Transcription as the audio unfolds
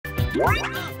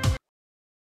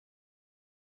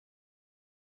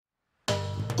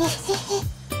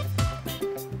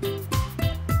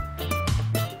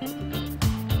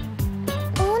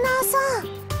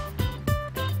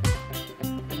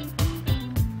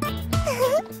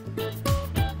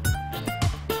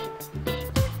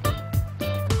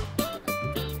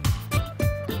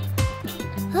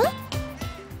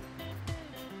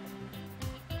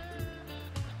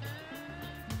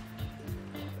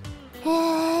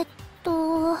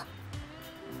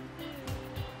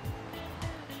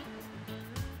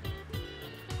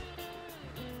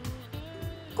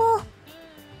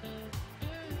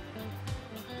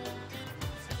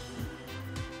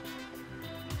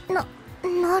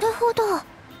なるほど。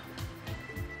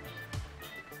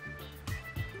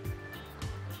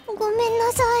ごめん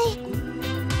なさい。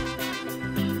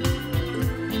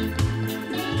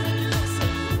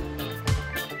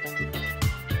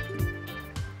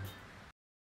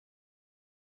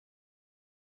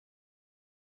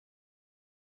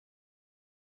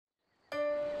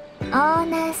オー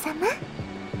ナー様、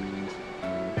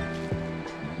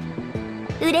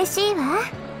嬉しいわ。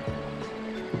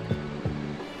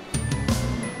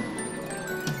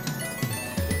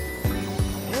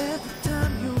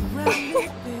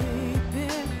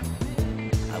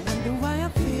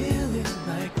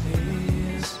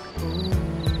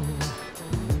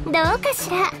どうかし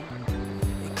ら。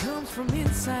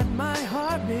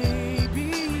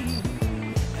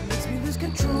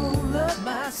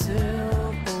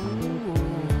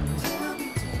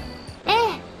ええ。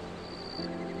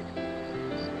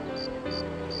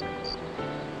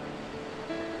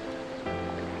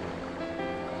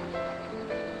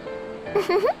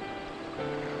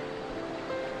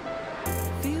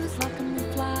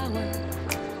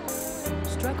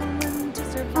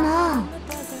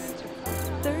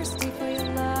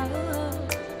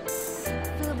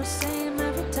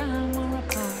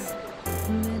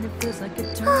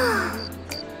ああ。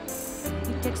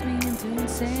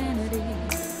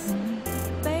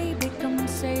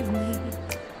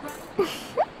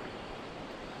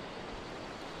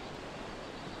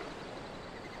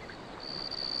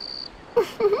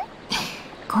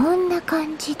こんな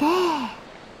感じで。オーナ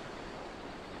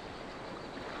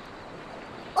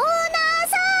ー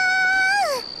さ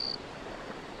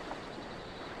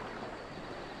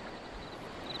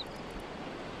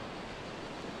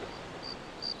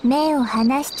ん、目を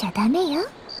離しちゃダメよ。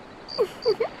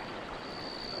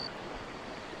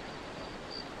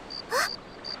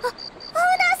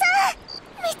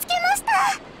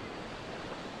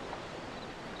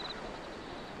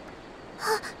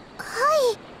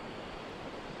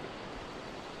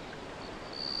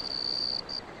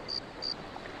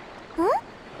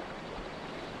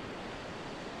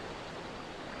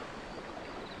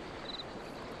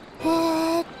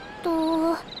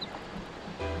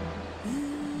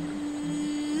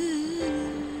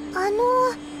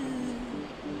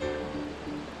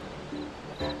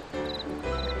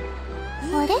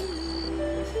あれ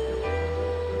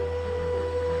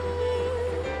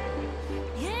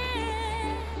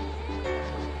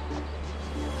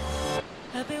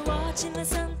？Watching the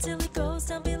sun till it goes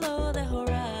down below the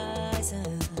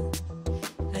horizon.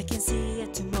 I can see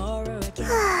it tomorrow again.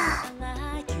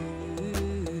 Like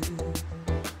you.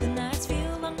 The nights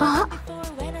feel longer before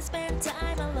when I spend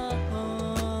time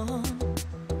alone.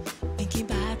 Thinking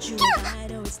about you, I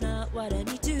know it's not what I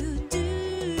need to do.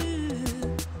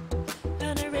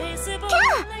 Uneraseable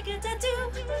like a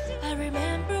tattoo. I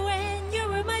remember when you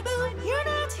were my boo. You're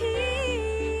not here.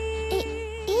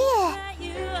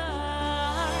 You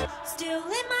are still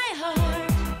in my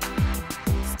heart.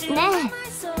 Still in my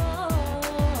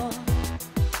soul.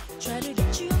 Try to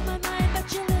get you on my mind,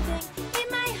 but you're living in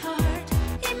my heart.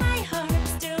 In my heart.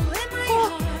 Still in my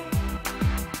heart.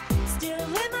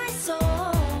 Still in my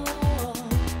soul.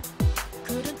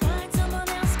 Couldn't find someone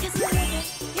else 'cause you're living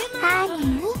in my heart.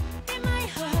 In my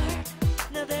heart.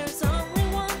 Now there's only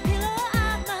one pillow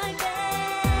on my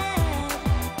bed.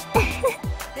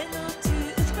 And no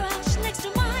toothbrush next to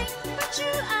mine, but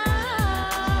you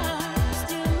are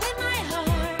still in my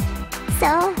heart.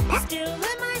 Still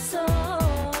in my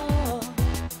soul.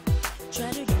 Try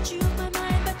to get you on my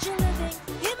mind, but you're living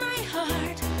in my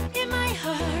heart. In my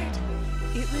heart.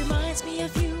 It reminds me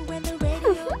of you when the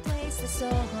radio plays the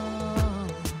song.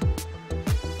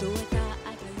 Though I thought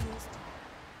I got used to.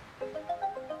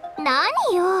 何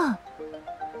よ。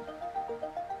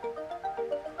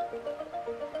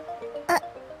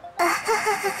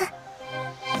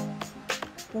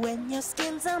When your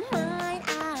skin's on mine,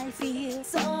 I feel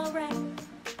so right.